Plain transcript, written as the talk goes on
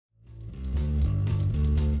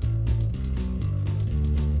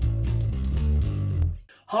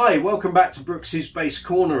Hi, welcome back to Brooksy's Bass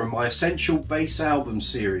Corner and my Essential Bass Album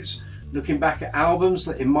series, looking back at albums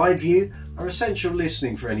that in my view are essential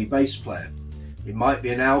listening for any bass player. It might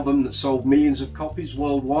be an album that sold millions of copies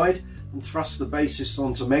worldwide and thrust the bassist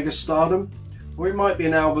onto megastardom, or it might be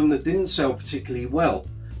an album that didn't sell particularly well,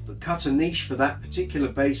 but cut a niche for that particular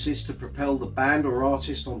bassist to propel the band or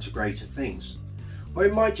artist onto greater things. Or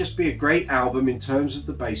it might just be a great album in terms of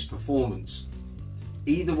the bass performance.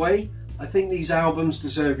 Either way, I think these albums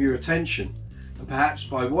deserve your attention, and perhaps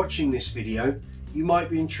by watching this video you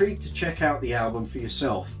might be intrigued to check out the album for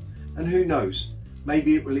yourself, and who knows,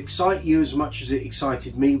 maybe it will excite you as much as it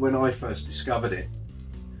excited me when I first discovered it.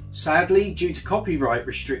 Sadly, due to copyright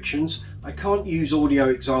restrictions, I can't use audio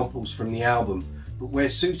examples from the album, but where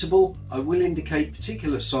suitable I will indicate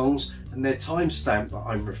particular songs and their timestamp that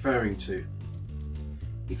I'm referring to.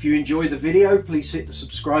 If you enjoy the video, please hit the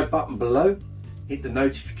subscribe button below. Hit the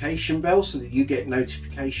notification bell so that you get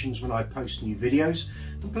notifications when I post new videos,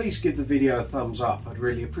 and please give the video a thumbs up, I'd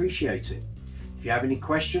really appreciate it. If you have any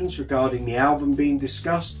questions regarding the album being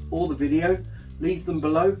discussed or the video, leave them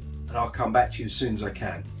below and I'll come back to you as soon as I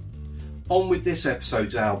can. On with this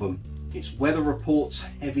episode's album, it's Weather Report's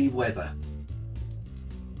Heavy Weather.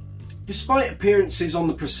 Despite appearances on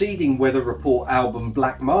the preceding Weather Report album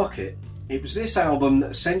Black Market, it was this album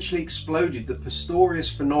that essentially exploded the Pastorius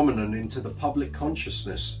phenomenon into the public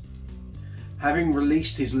consciousness. Having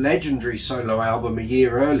released his legendary solo album a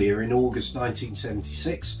year earlier in August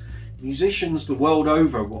 1976, musicians the world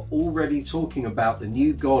over were already talking about the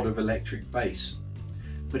new god of electric bass.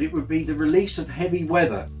 But it would be the release of Heavy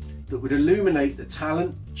Weather that would illuminate the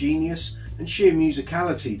talent, genius and sheer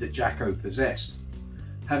musicality that Jaco possessed.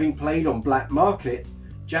 Having played on Black Market,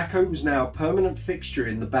 Jaco was now a permanent fixture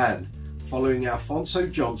in the band, following Alphonso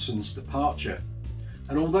Johnson's departure.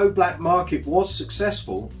 And although Black Market was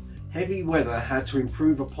successful, Heavy Weather had to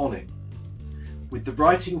improve upon it. With the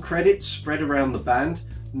writing credits spread around the band,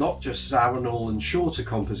 not just Zawinul and shorter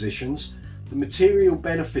compositions, the material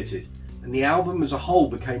benefited and the album as a whole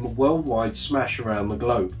became a worldwide smash around the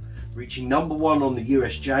globe, reaching #1 on the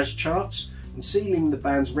US jazz charts and sealing the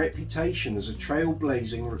band's reputation as a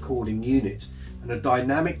trailblazing recording unit and a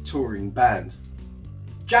dynamic touring band.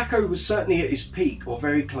 Jaco was certainly at his peak or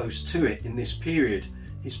very close to it in this period.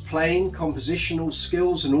 His playing, compositional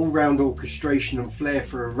skills and all-round orchestration and flair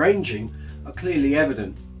for arranging are clearly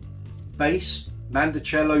evident. Bass,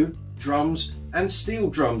 mandocello, drums and steel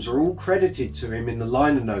drums are all credited to him in the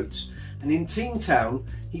liner notes, and in Teen Town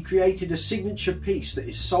he created a signature piece that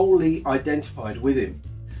is solely identified with him.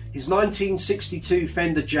 His 1962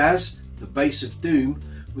 Fender Jazz, the Bass of Doom,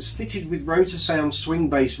 was fitted with Rotosound swing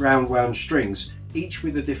bass round wound strings, each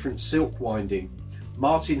with a different silk winding.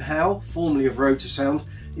 Martin Howe, formerly of Rotosound,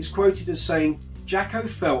 is quoted as saying, "Jaco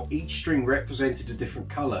felt each string represented a different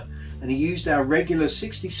colour and he used our regular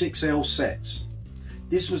 66L sets."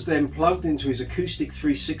 This was then plugged into his acoustic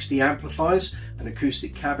 360 amplifiers and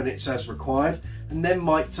acoustic cabinets as required, and then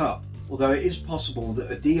mic'd up, although it is possible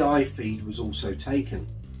that a DI feed was also taken.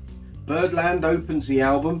 Birdland opens the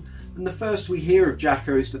album, and the first we hear of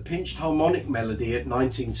Jaco is the pinched harmonic melody at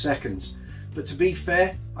 19 seconds. But to be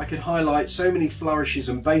fair, I could highlight so many flourishes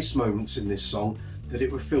and bass moments in this song that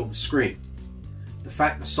it would fill the screen. The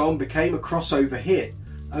fact the song became a crossover hit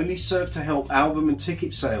only served to help album and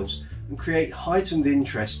ticket sales and create heightened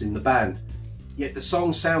interest in the band. Yet the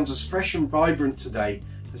song sounds as fresh and vibrant today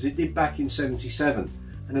as it did back in '77,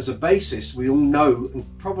 and as a bassist we all know and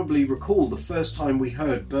probably recall the first time we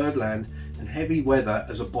heard Birdland and Heavy Weather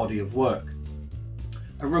as a body of work.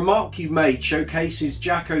 A remark you made showcases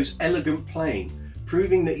Jaco's elegant playing,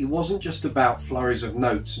 proving that he wasn't just about flurries of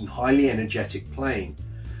notes and highly energetic playing.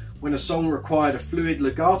 When a song required a fluid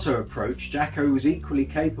legato approach, Jaco was equally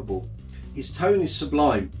capable. His tone is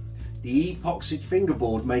sublime, the epoxied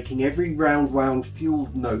fingerboard making every round wound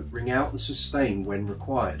fueled note ring out and sustain when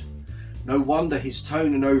required. No wonder his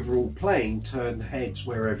tone and overall playing turned heads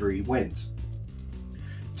wherever he went.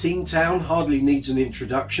 Teen Town hardly needs an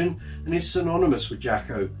introduction and is synonymous with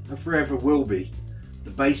Jaco and forever will be. The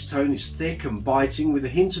bass tone is thick and biting with a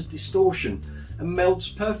hint of distortion and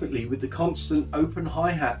melds perfectly with the constant open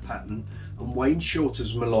hi-hat pattern and Wayne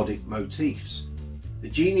Shorter's melodic motifs. The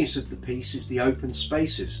genius of the piece is the open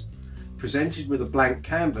spaces. Presented with a blank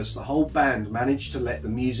canvas, the whole band managed to let the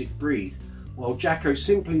music breathe, while Jaco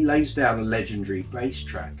simply lays down a legendary bass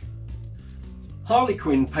track.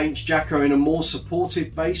 Harlequin paints Jaco in a more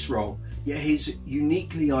supportive bass role, yet his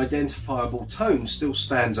uniquely identifiable tone still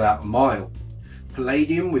stands out a mile.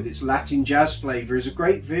 Palladium, with its Latin jazz flavour, is a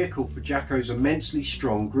great vehicle for Jaco's immensely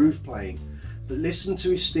strong groove playing, but listen to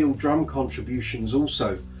his steel drum contributions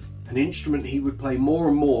also, an instrument he would play more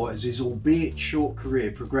and more as his albeit short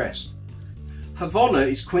career progressed. Havana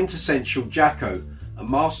is quintessential Jaco, a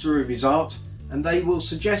master of his art, and they will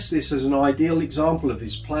suggest this as an ideal example of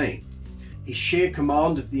his playing. His sheer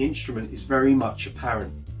command of the instrument is very much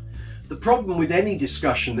apparent. The problem with any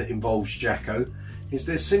discussion that involves Jaco is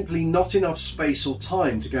there's simply not enough space or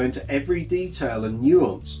time to go into every detail and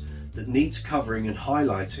nuance that needs covering and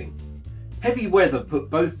highlighting. Heavy weather put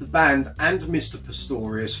both the band and Mr.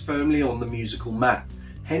 Pastorius firmly on the musical map,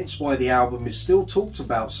 hence why the album is still talked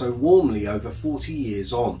about so warmly over 40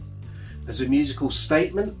 years on. As a musical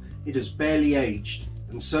statement, it has barely aged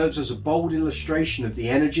and serves as a bold illustration of the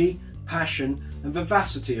energy, passion and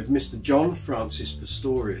vivacity of Mr. John Francis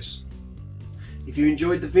Pastorius. If you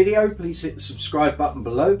enjoyed the video, please hit the subscribe button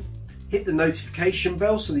below, hit the notification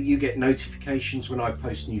bell so that you get notifications when I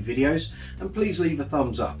post new videos, and please leave a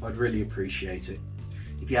thumbs up, I'd really appreciate it.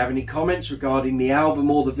 If you have any comments regarding the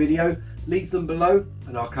album or the video, leave them below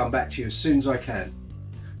and I'll come back to you as soon as I can.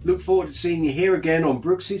 Look forward to seeing you here again on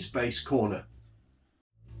Brooksy's Bass Corner.